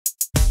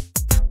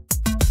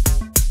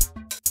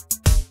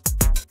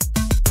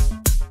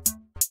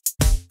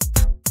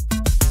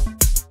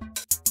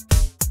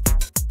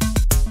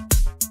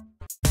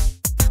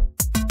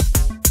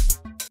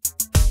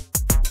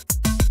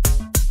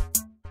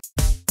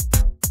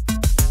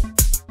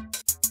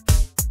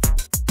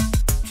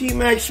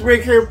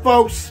Tmaxxric here,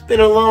 folks. It's been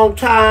a long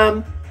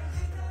time.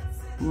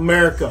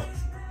 America.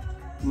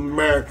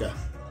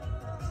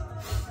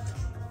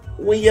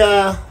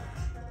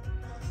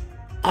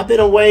 I've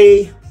been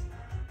away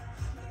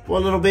for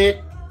a little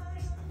bit.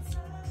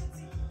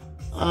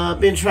 I've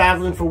been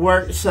traveling for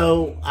work,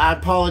 so I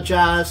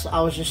apologize.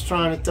 I was just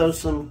trying to throw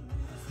some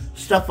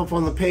stuff up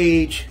on the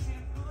page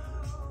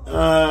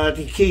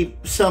to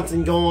keep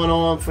something going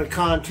on for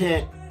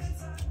content.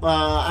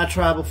 I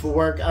travel for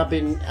work. I've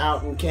been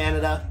out in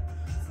Canada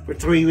for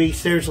 3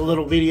 weeks. There's a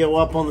little video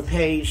up on the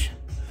page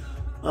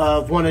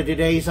of one of the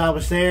days I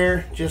was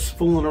there, just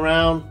fooling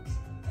around.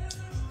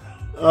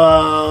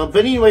 But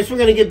anyways, we're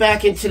going to get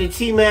back into the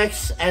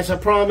Tmaxx as I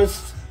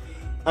promised.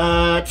 2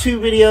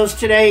 videos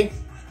today.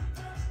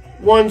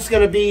 One's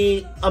going to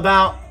be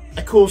about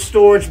a cool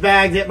storage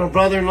bag that my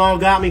brother-in-law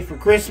got me for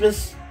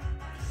Christmas.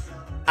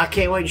 I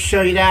can't wait to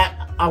show you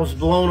that. I was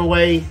blown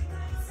away.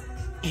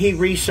 He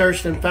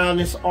researched and found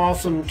this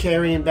awesome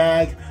carrying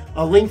bag.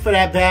 A link for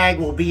that bag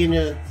will be in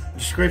the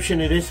description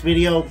of this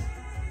video.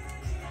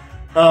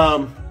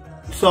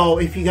 So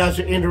if you guys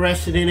are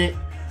interested in it,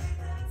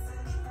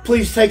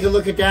 please take a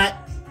look at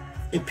that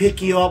and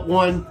pick you up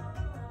one.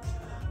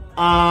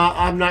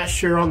 I'm not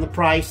sure on the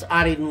price.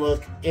 I didn't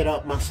look it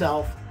up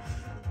myself.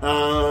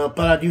 But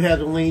I do have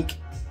the link.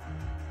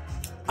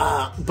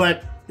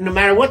 But no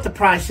matter what the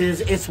price is,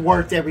 it's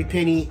worth every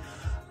penny.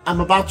 I'm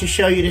about to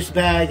show you this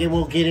bag and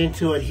we'll get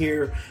into it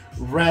here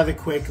rather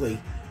quickly.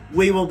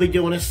 We will be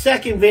doing a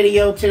second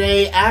video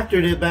today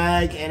after the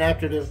bag and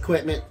after the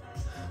equipment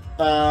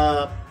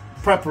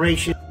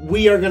preparation.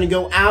 We are going to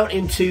go out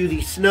into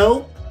the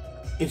snow.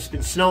 It's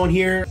been snowing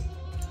here.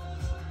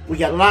 We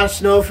got a lot of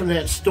snow from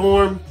that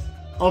storm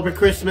over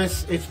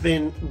Christmas. It's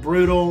been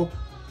brutal.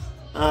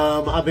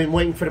 I've been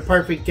waiting for the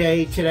perfect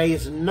day. Today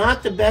is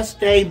not the best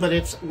day, but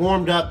it's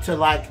warmed up to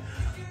like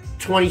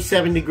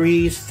 27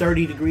 degrees,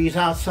 30 degrees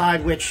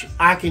outside, which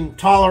I can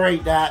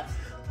tolerate that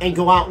and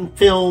go out and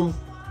film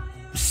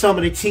some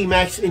of the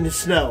Tmaxx in the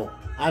snow.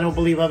 I don't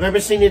believe I've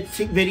ever seen a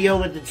video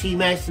with the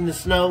Tmaxx in the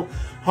snow.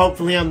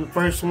 Hopefully I'm the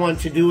first one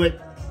to do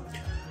it.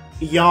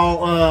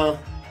 Y'all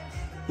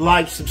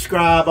like,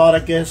 subscribe, all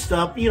that good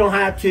stuff. You don't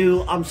have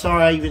to. I'm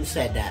sorry I even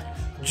said that.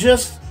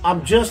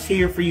 I'm just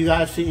here for you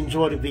guys to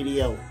enjoy the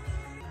video.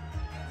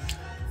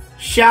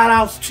 Shout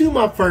outs to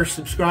my first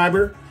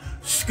subscriber,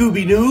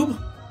 Scooby Noob.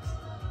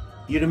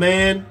 You the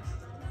man.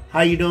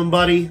 How you doing,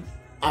 buddy?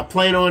 I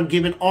plan on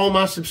giving all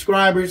my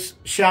subscribers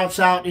shouts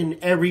out in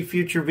every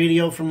future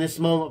video from this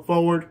moment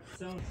forward.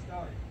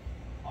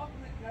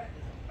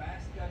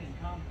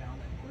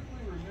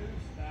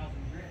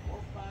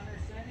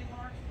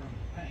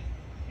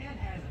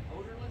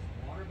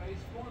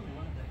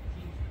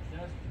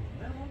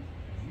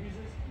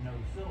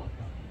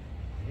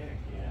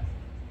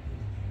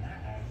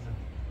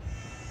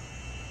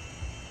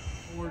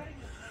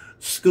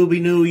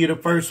 Scooby-Doo, you're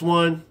the first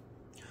one.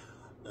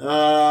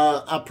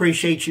 I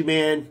appreciate you,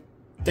 man.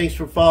 Thanks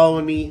for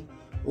following me.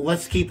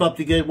 Let's keep up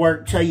the good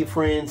work. Tell your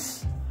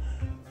friends.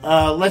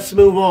 Let's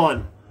move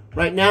on.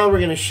 Right now, we're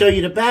going to show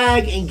you the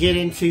bag and get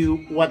into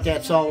what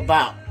that's all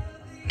about.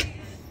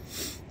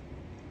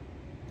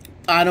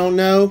 I don't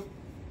know.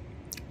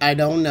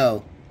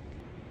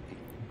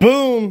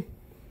 Boom.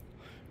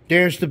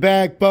 There's the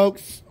bag,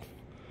 folks.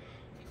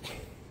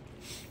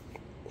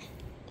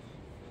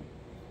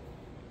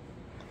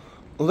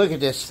 Look at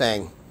this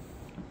thing.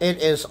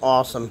 It is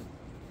awesome.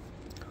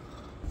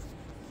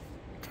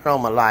 Turn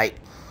on my light.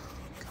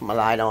 Got my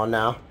light on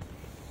now.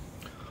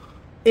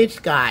 It's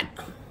got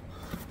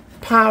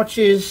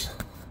pouches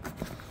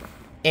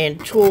and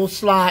tool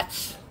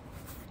slots.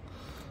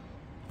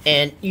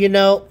 And, you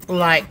know,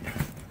 like,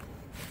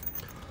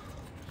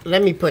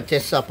 let me put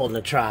this up on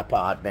the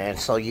tripod, man,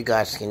 so you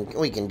guys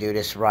we can do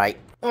this right.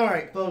 All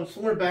right, folks,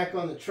 we're back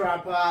on the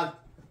tripod.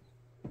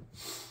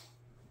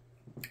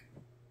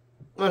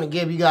 I'm going to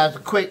give you guys a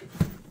quick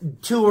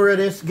tour of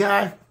this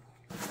guy.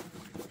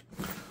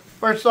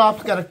 First off,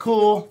 it's got a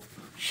cool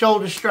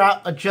shoulder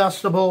strap,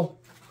 adjustable,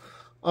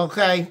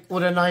 okay,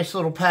 with a nice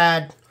little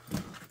pad.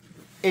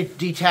 It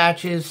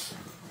detaches,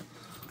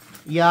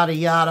 yada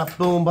yada,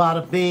 boom,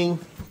 bada bing,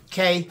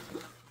 okay.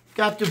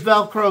 Got the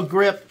Velcro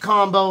grip,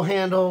 combo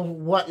handle,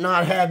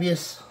 whatnot have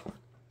yous.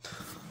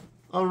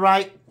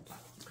 Alright,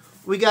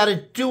 we got a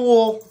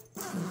dual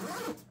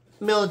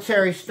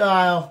military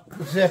style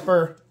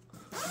zipper.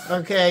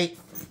 Okay,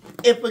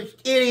 if an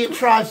idiot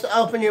tries to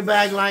open your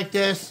bag like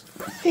this,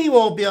 he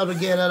won't be able to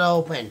get it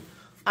open.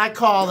 I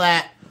call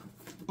that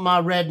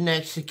my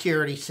redneck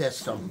security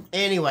system.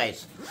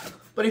 Anyways,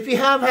 but if you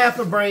have half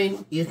a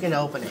brain, you can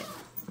open it.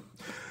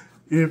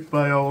 If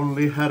I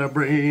only had a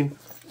brain.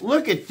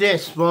 Look at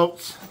this,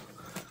 folks.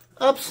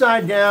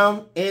 Upside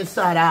down,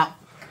 inside out.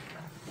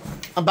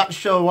 I'm about to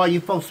show all you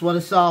folks what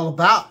it's all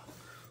about.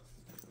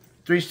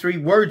 3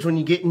 words when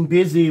you're getting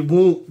busy.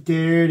 Whoop,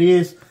 there it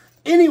is.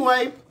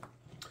 Anyway,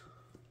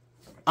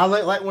 I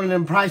look like one of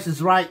them Price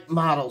is Right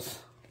models.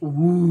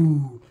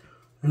 Ooh,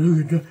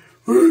 look at that.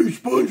 Hey,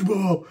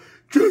 SpongeBob,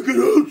 check it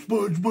out,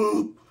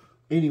 SpongeBob.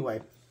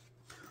 Anyway,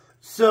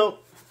 So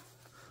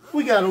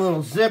we got a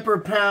little zipper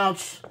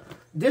pouch.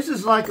 This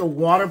is like a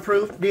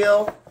waterproof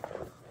deal.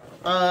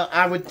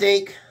 I would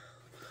think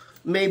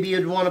maybe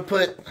you'd want to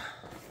put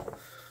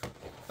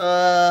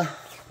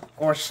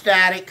or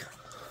static.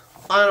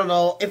 I don't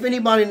know. If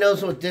anybody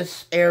knows what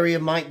this area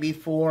might be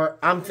for,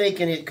 I'm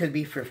thinking it could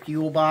be for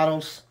fuel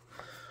bottles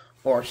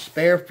or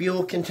spare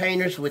fuel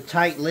containers with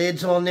tight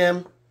lids on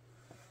them.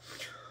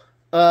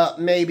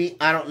 Maybe,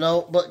 I don't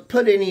know. But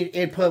put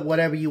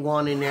whatever you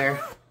want in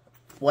there.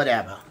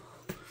 Whatever.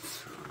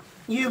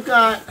 You've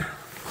got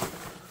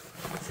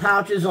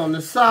pouches on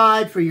the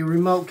side for your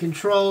remote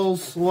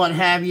controls, what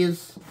have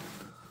yous.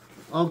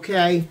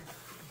 Okay.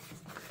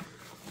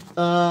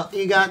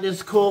 You got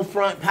this cool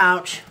front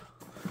pouch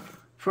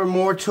for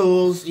more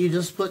tools. You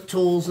just put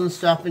tools and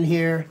stuff in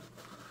here.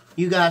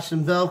 You got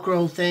some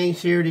Velcro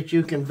things here that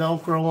you can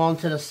Velcro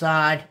onto the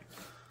side.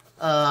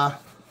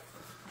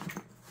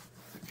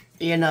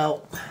 You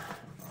know,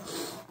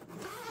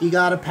 you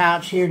got a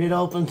pouch here that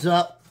opens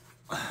up.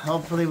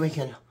 Hopefully we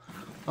can,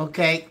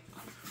 okay,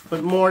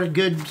 put more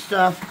good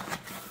stuff.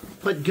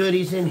 Put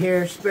goodies in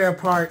here, spare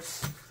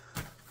parts.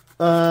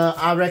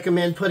 I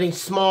recommend putting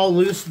small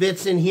loose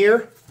bits in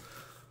here.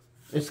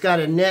 It's got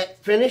a net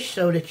finish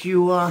so that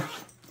you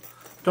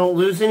don't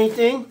lose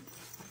anything.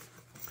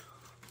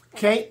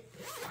 Okay.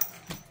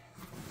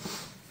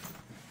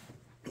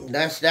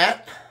 That's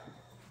that.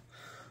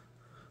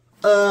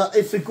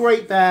 It's a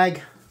great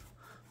bag.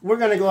 We're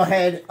going to go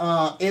ahead.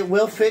 It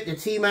will fit the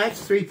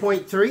Tmaxx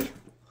 3.3.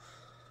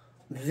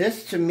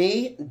 This, to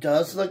me,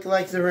 does look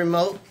like the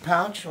remote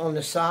pouch on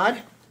the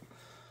side.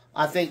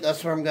 I think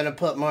that's where I'm going to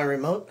put my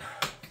remote.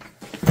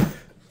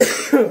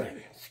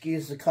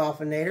 Excuse the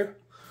coughinator.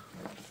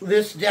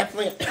 This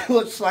definitely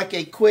looks like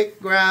a quick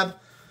grab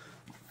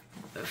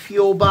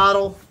fuel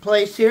bottle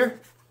place here.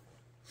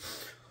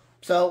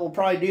 So we'll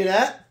probably do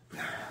that.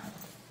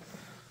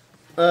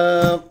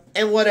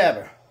 And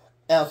whatever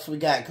else we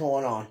got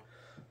going on.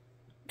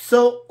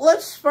 So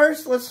let's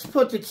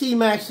put the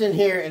Tmaxx in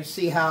here and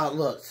see how it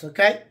looks,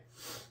 okay?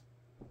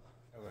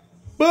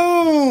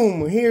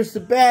 Boom! Here's the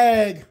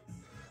bag.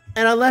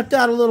 And I left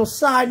out a little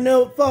side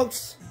note,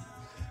 folks.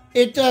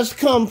 It does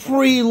come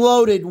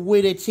preloaded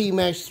with a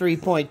Tmaxx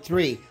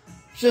 3.3.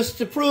 Just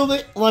to prove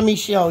it, let me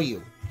show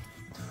you.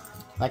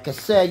 Like I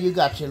said, you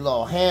got your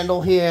little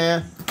handle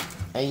here,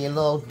 and your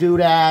little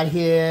doodad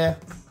here,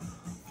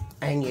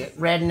 and your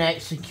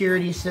redneck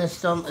security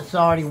system. It's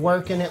already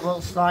working, it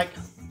looks like.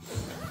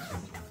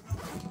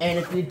 And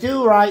if you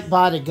do right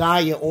by the guy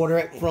you order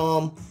it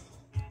from,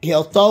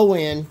 he'll throw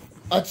in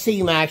a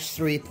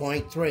Tmaxx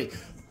 3.3.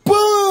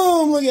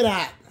 Boom! Look at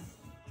that.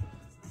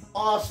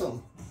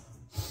 Awesome.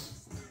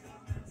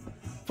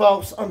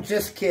 Folks, I'm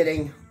just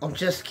kidding. I'm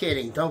just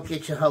kidding. Don't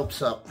get your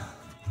hopes up.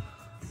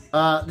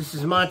 This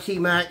is my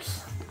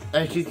Tmaxx.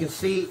 As you can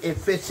see, it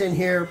fits in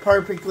here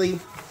perfectly.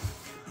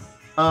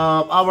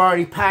 I've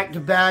already packed the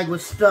bag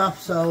with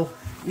stuff, so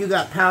you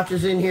got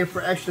pouches in here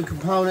for extra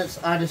components.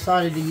 I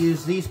decided to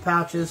use these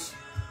pouches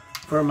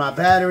for my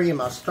battery and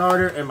my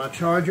starter and my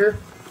charger.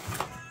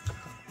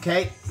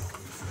 Okay.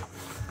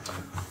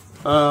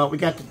 We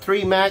got the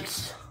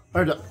Tmaxx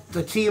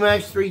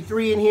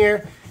 3.3 in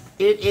here.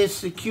 It is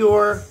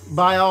secure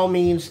by all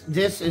means.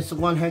 This is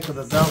one heck of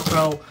a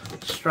Velcro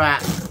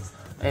strap.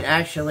 And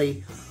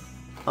actually,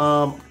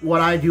 what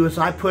I do is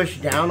I push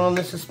down on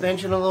the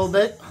suspension a little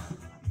bit.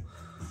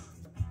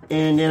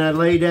 And then I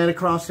lay that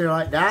across there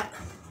like that.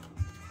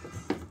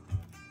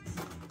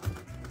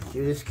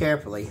 Do this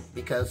carefully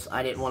because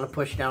I didn't want to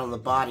push down on the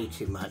body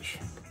too much.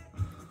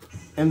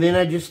 And then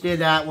I just did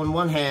that with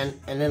one hand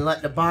and then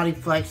let the body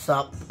flex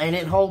up and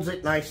it holds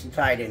it nice and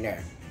tight in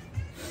there.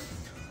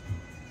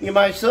 You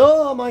might say,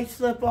 oh, it might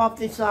slip off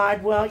the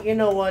side. Well, you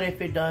know what?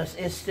 If it does,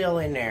 it's still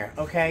in there,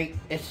 okay?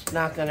 It's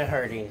not going to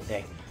hurt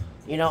anything.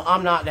 You know,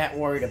 I'm not that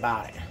worried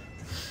about it.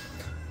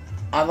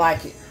 I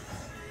like it.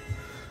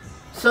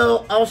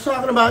 So, I was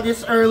talking about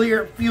this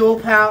earlier, fuel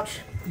pouch.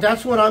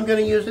 That's what I'm going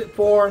to use it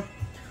for.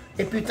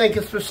 If you think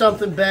it's for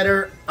something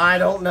better, I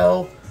don't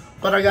know.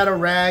 But I got a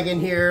rag in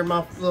here,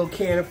 my little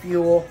can of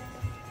fuel.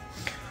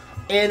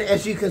 And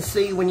as you can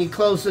see, when you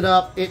close it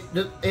up, it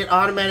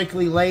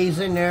automatically lays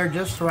in there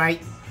just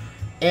right.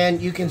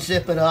 And you can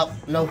zip it up,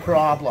 no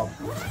problem.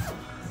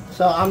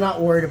 So I'm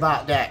not worried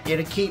about that.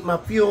 It'll keep my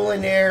fuel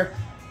in there.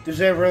 If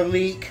there's ever a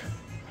leak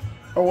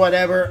or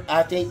whatever,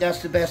 I think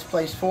that's the best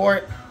place for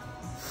it.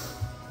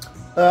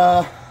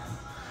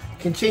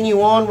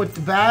 Continue on with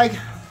the bag.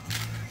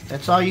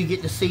 That's all you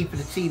get to see for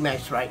the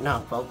Tmaxx right now,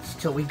 folks.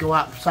 Until we go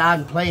outside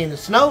and play in the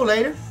snow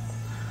later.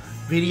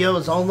 Video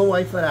is on the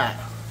way for that.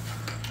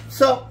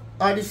 So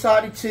I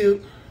decided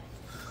to,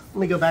 let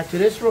me go back to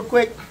this real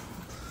quick.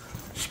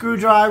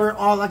 Screwdriver,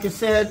 all like I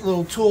said,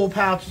 little tool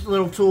pouches,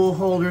 little tool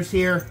holders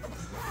here.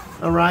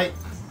 Alright.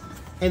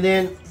 And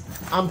then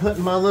I'm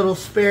putting my little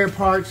spare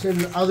parts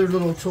and other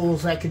little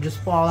tools that could just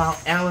fall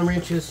out. Allen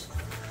wrenches,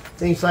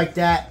 things like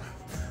that.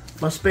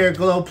 My spare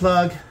glow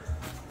plug.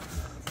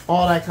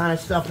 All that kind of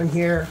stuff in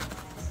here.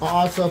 I'll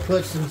also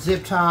put some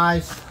zip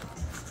ties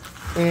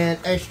and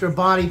extra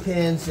body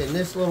pins in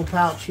this little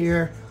pouch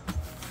here.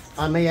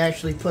 I may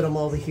actually put them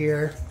over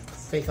here. I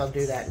think I'll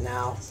do that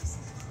now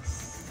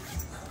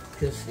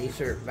because these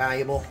are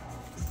valuable.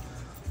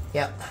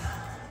 Yep.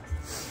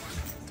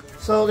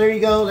 So there you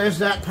go. There's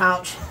that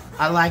pouch.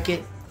 I like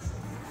it.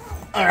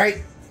 All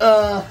right.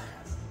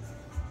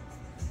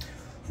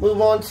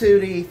 Move on to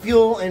the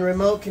fuel and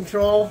remote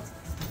control.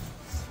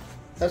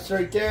 That's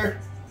right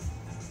there.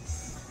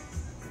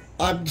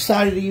 I've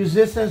decided to use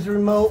this as the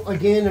remote.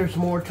 Again, there's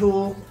more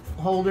tool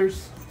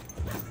holders.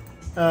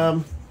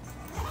 But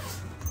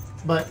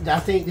I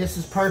think this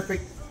is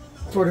perfect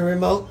for the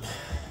remote.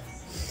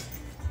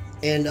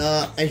 And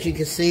as you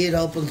can see, it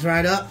opens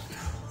right up.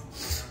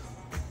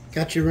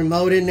 Got your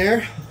remote in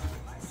there.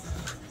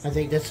 I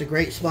think that's a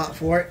great spot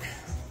for it.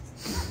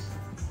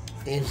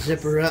 And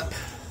zipper up.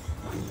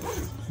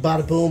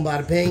 Bada boom,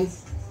 bada bing.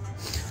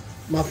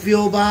 My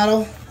fuel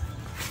bottle.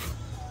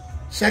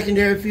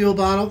 Secondary fuel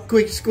bottle.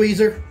 Quick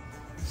squeezer.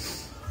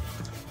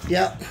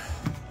 Yep.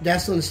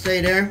 That's going to stay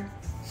there.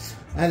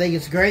 I think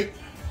it's great.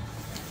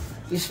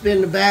 You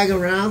spin the bag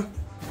around.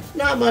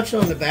 Not much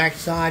on the back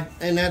side.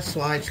 And that's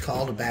why it's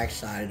called the back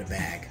side of the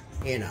bag.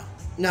 You know.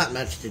 Not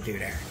much to do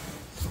there.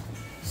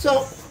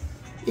 So,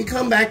 you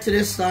come back to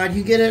this side.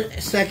 You get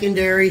a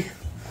secondary.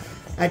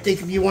 I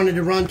think if you wanted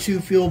to run 2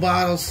 fuel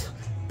bottles.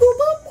 Boop,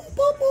 boop, boop,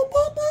 boop, boop,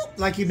 boop, boop,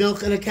 like you're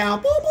milking a cow.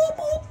 Boop, boop,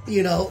 boop.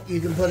 You know,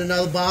 you can put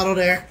another bottle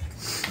there.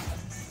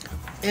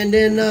 And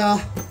then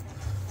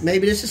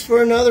maybe this is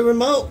for another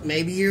remote.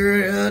 Maybe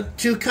you're a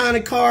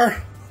two-car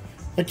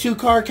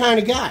kind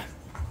of guy.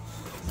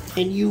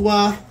 And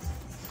you're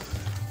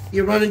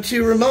running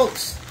 2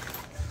 remotes.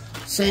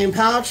 Same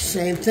pouch,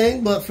 same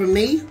thing, but for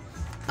me,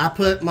 I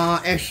put my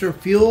extra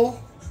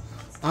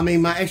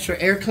my extra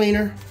air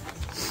cleaner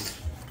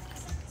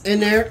in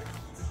there,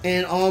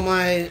 and all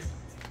my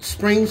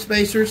spring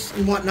spacers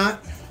and whatnot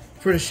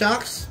for the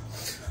shocks,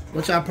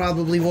 which I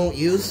probably won't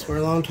use for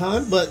a long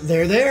time, but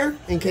they're there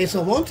in case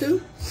I want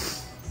to.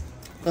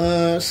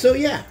 So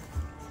yeah,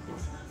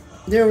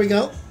 there we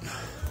go.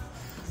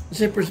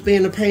 Zipper's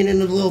being a pain in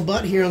the little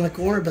butt here on the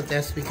corner, but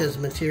that's because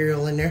of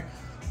material in there.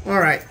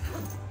 Alright,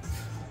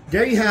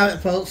 there you have it,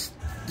 folks.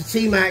 The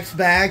Tmaxx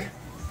bag,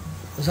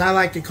 as I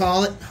like to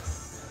call it.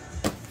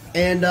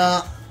 And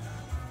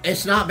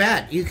it's not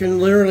bad. You can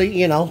literally,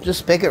 you know,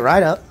 just pick it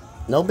right up.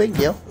 No big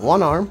deal.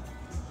 One arm.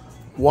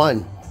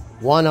 One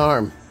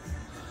arm.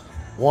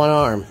 One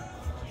arm.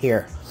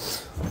 Here.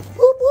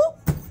 Whoop, whoop.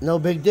 No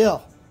big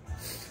deal.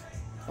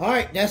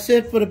 Alright, that's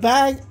it for the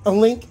bag. A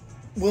link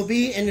will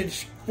be in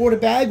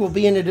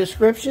the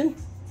description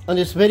on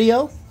this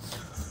video.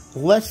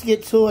 Let's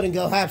get to it and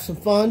go have some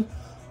fun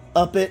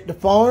up at the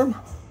farm.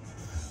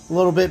 A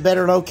little bit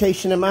better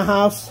location in my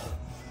house.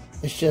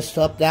 It's just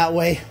up that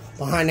way,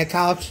 behind the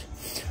couch,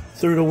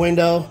 through the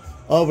window,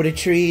 over the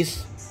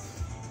trees.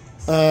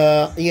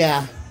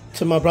 Yeah,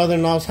 to my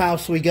brother-in-law's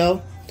house we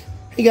go.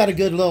 He got a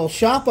good little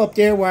shop up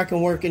there where I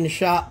can work in the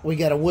shop. We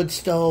got a wood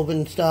stove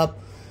and stuff.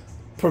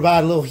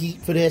 Provide a little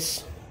heat for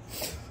this.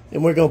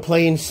 And we're going to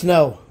play in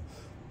snow.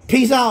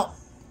 Peace out,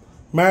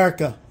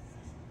 America.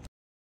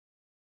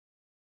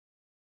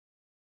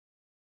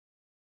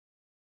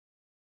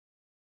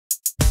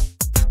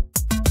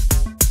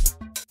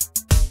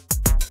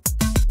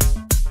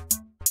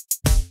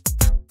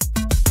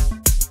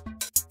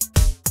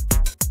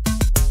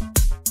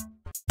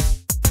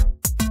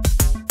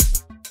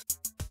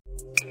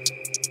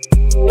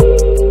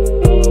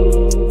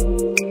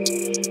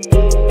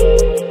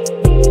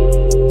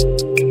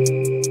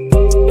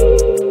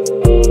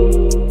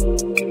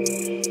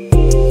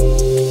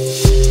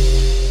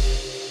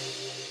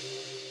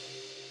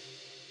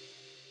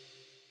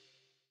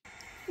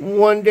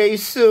 One day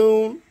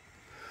soon,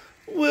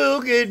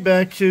 we'll get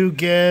back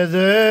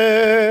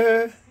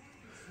together.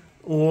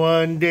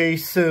 One day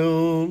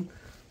soon,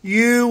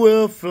 you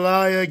will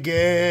fly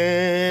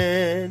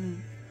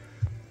again.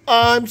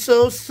 I'm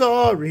so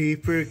sorry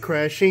for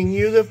crashing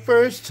you the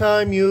first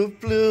time you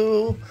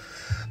flew.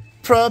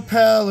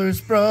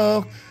 Propellers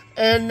broke,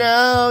 and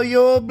now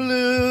you're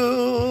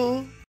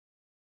blue.